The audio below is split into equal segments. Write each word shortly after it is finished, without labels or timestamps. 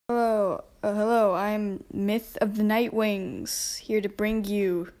Hello, I'm Myth of the Nightwings, here to bring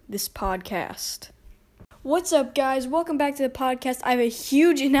you this podcast. What's up, guys? Welcome back to the podcast. I have a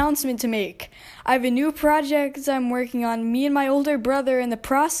huge announcement to make. I have a new project I'm working on. Me and my older brother are in the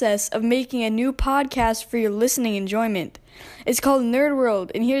process of making a new podcast for your listening enjoyment. It's called Nerd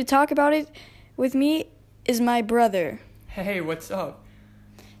World, and here to talk about it with me is my brother. Hey, what's up?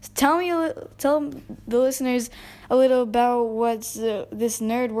 Tell the listeners a little about what this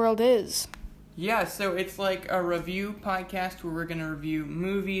Nerd World is. Yeah, so it's like a review podcast where we're going to review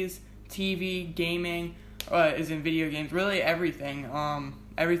movies, TV, gaming, as in video games, really everything,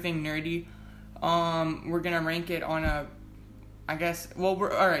 everything nerdy. We're going to rank it on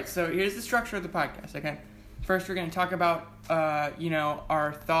alright, so here's the structure of the podcast, okay? First, we're going to talk about,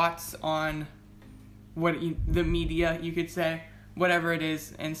 our thoughts on the media, you could say. Whatever it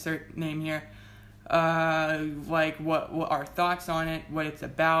is, insert name here. Like what our thoughts on it, what it's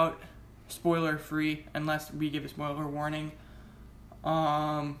about, spoiler free, unless we give a spoiler warning.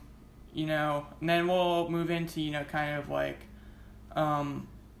 And then we'll move into, kind of like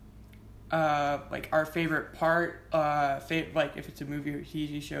our favorite part, like if it's a movie or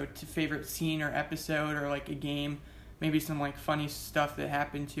TV show, to favorite scene or episode, or like a game, maybe some like funny stuff that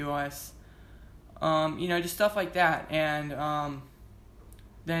happened to us. Just stuff like that. And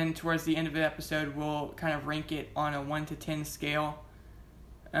then towards the end of the episode, we'll kind of rank it on a 1 to 10 scale.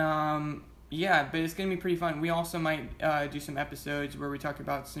 But it's going to be pretty fun. We also might do some episodes where we talk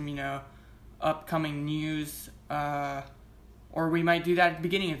about some, upcoming news, or we might do that at the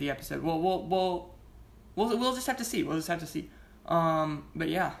beginning of the episode. We'll just have to see. But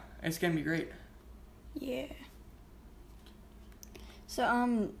yeah, it's going to be great. Yeah.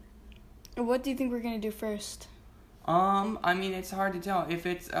 So, what do you think we're going to do first? It's hard to tell. If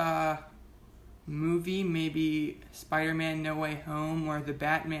it's a movie, maybe Spider-Man No Way Home, or The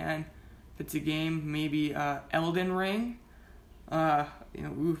Batman. If it's a game, maybe Elden Ring.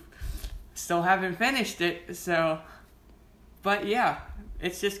 Still haven't finished it, so. But yeah,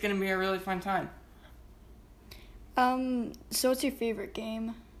 it's just gonna be a really fun time. So what's your favorite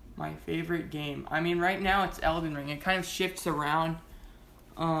game? My favorite game? Right now it's Elden Ring. It kind of shifts around.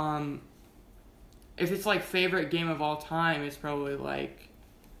 If it's like favorite game of all time, it's probably like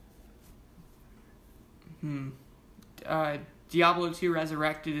Diablo 2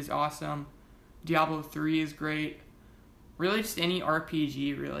 Resurrected is awesome. Diablo 3 is great. Really, just any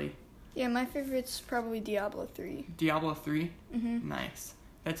RPG, really. Yeah, my favorite's probably Diablo 3. Diablo 3? Mm-hmm. Nice.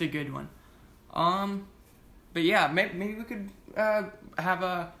 That's a good one. But yeah, maybe we could have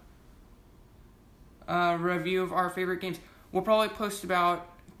a review of our favorite games. We'll probably post about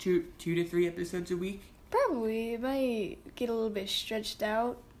 2 to 3 episodes a week. Probably. It might get a little bit stretched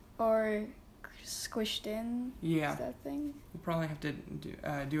out or squished in. Yeah. Is that thing? We'll probably have to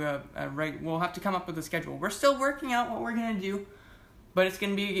we'll have to come up with a schedule. We're still working out what we're gonna do, but it's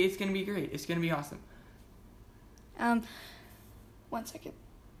gonna be great. It's gonna be awesome. 1 second.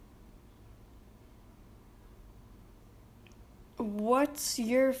 What's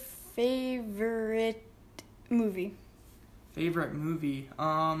your favorite movie? Favorite movie?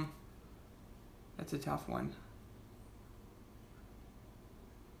 That's a tough one.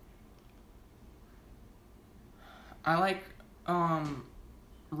 I like,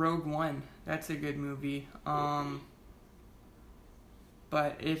 Rogue One. That's a good movie. But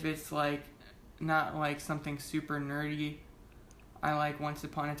if it's, like, not, like, something super nerdy, I like Once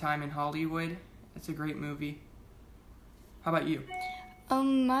Upon a Time in Hollywood. It's a great movie. How about you?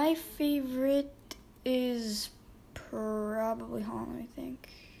 My favorite is probably, hold on, I think.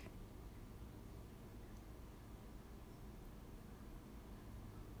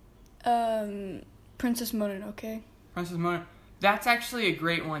 Princess Mononoke. Princess Mononoke. That's actually a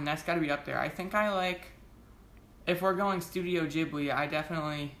great one. That's got to be up there. I think I like, if we're going Studio Ghibli, I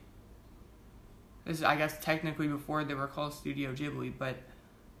definitely, this is, I guess, technically before they were called Studio Ghibli, but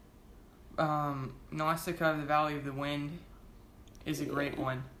Nausicaa of the Valley of the Wind is a great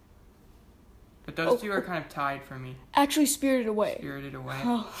one. But those two are kind of tied for me. Actually, Spirited Away. Spirited Away.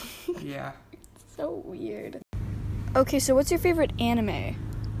 Oh. Yeah. So weird. Okay, so what's your favorite anime?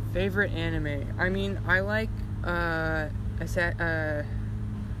 Favorite anime? I like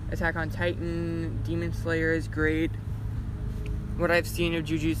Attack on Titan. Demon Slayer is great. What I've seen of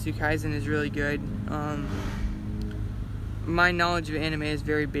Jujutsu Kaisen is really good. My knowledge of anime is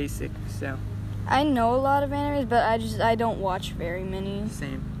very basic, so. I know a lot of animes, but I don't watch very many.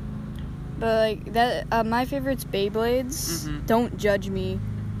 Same. But like that, my favorite's Beyblades. Mm-hmm. Don't judge me.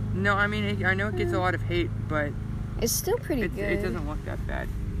 No, I know it gets a lot of hate, but it's still pretty good. It doesn't look that bad.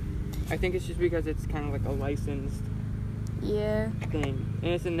 I think it's just because it's kind of like a licensed Yeah. thing.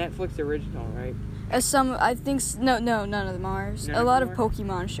 And it's a Netflix original, right? No, none of them are. None A of lot them of are?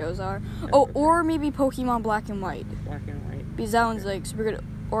 Pokemon shows are. Okay. Oh, or maybe Pokemon Black and White. Black and white. Because that one's like super good.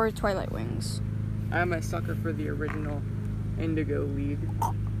 Or Twilight Wings. I'm a sucker for the original Indigo League.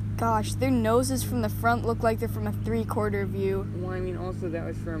 Gosh, their noses from the front look like they're from a 3/4 view. Well, I mean, also that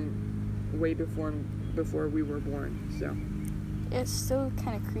was from way before we were born, so. It's still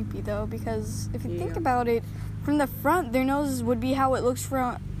kind of creepy though, because if you think Yeah. about it, from the front, their noses would be how it looks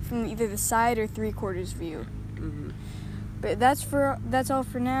from either the side or 3/4 view. Mm-hmm. But that's all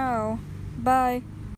for now. Bye.